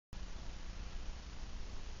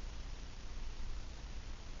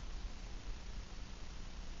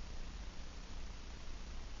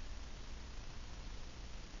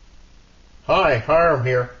Hi, Hiram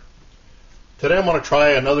here. Today I'm going to try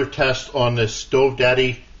another test on this Stove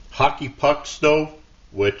Daddy hockey puck stove,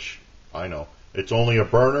 which I know it's only a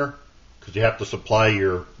burner because you have to supply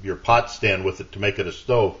your pot stand with it to make it a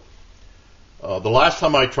stove. The last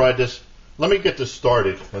time I tried this, let me get this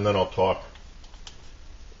started and then I'll talk.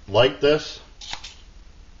 Light this.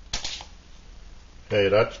 Okay,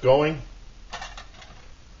 that's going.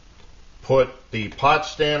 Put the pot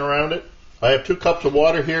stand around it. I have 2 cups of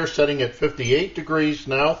water here, setting at 58 degrees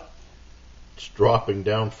now. It's dropping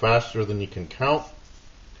down faster than you can count.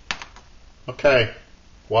 Okay,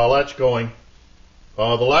 while that's going, the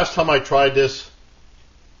last time I tried this,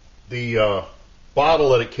 the bottle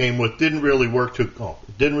that it came with didn't really work too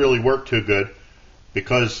good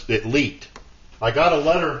because it leaked. I got a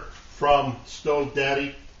letter from Stove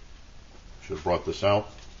Daddy. Should have brought this out.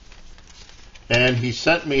 And he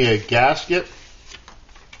sent me a gasket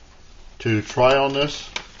to try on this.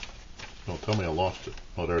 Don't tell me I lost it.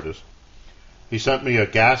 Oh, there it is. He sent me a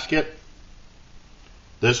gasket.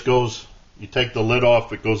 This goes, you take the lid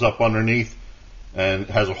off, it goes up underneath and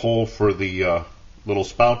has a hole for the little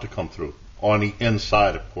spout to come through on the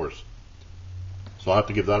inside, of course. So I'll have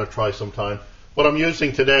to give that a try sometime. What I'm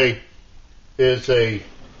using today is a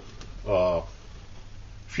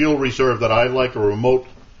fuel reserve that I like, a remote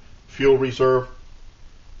fuel reserve.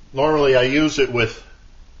 Normally I use it with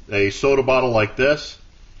a soda bottle like this,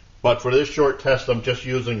 but for this short test I'm just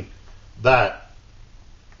using that.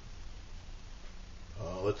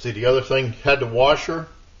 Let's see, the other thing had the washer.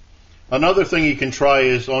 Another thing you can try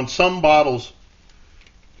is on some bottles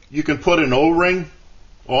you can put an O-ring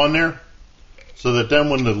on there so that then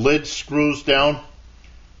when the lid screws down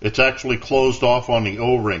it's actually closed off on the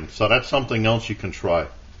O-ring. So that's something else you can try.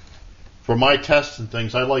 For my tests and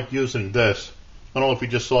things, I like using this. I don't know if you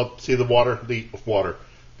just see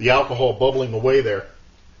the alcohol bubbling away there.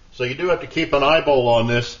 So you do have to keep an eyeball on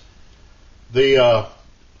this. The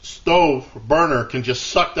stove burner can just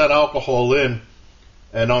suck that alcohol in,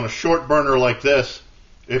 and on a short burner like this,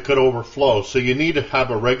 it could overflow. So you need to have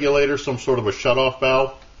a regulator, some sort of a shutoff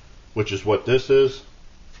valve, which is what this is.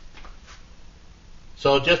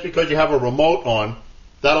 So just because you have a remote on,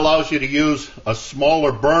 that allows you to use a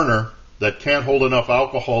smaller burner that can't hold enough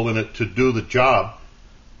alcohol in it to do the job.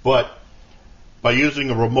 But by using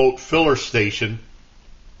a remote filler station,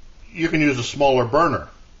 you can use a smaller burner.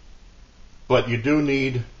 But you do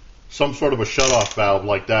need some sort of a shutoff valve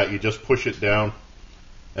like that. You just push it down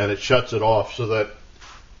and it shuts it off so that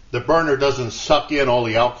the burner doesn't suck in all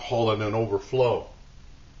the alcohol and then overflow.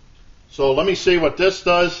 So let me see what this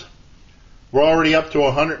does. We're already up to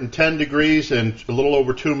 110 degrees in a little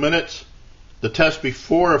over 2 minutes. The test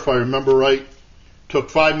before, if I remember right, took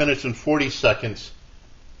 5 minutes and 40 seconds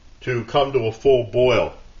to come to a full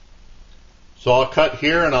boil. So I'll cut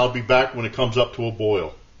here and I'll be back when it comes up to a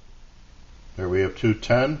boil. There we have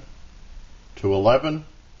 210, 211.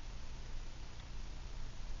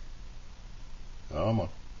 Come on.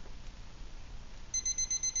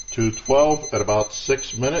 212 at about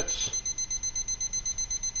 6 minutes.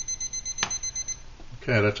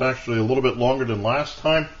 Okay, that's actually a little bit longer than last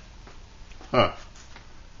time. I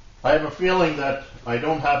have a feeling that I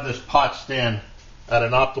don't have this pot stand at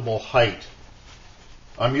an optimal height.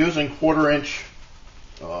 I'm using 1/4-inch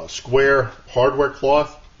square hardware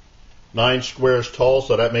cloth, 9 squares tall,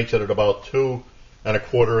 so that makes it at about 2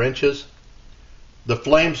 1/4 inches. The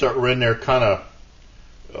flames that were in there kind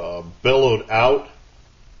of billowed out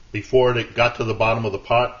before it got to the bottom of the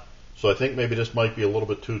pot, so I think maybe this might be a little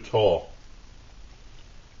bit too tall.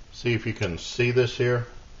 See if you can see this here.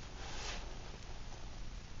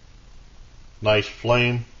 Nice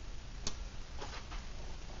flame.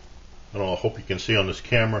 I don't know, I hope you can see on this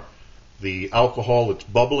camera the alcohol that's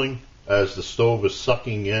bubbling as the stove is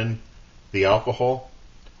sucking in the alcohol.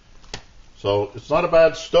 So it's not a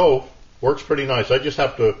bad stove. Works pretty nice. I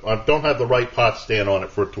don't have the right pot stand on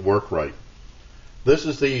it for it to work right. This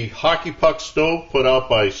is the hockey puck stove put out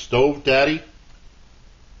by Stove Daddy.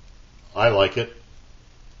 I like it.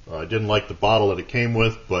 I didn't like the bottle that it came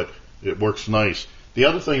with, but it works nice. The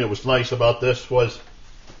other thing that was nice about this was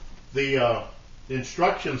the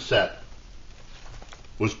instruction set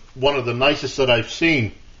was one of the nicest that I've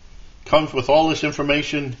seen. Comes with all this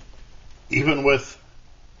information, even with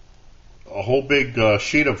a whole big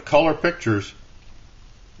sheet of color pictures.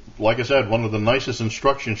 Like I said, one of the nicest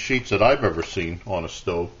instruction sheets that I've ever seen on a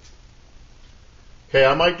stove. Okay,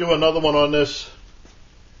 I might do another one on this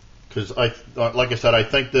because like I said, I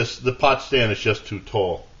think the pot stand is just too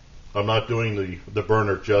tall. I'm not doing the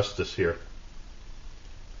burner justice here.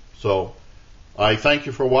 So I thank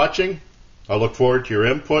you for watching. I look forward to your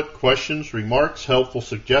input, questions, remarks, helpful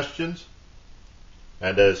suggestions.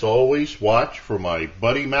 And as always, watch for my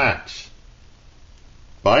buddy Max.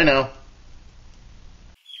 Bye now.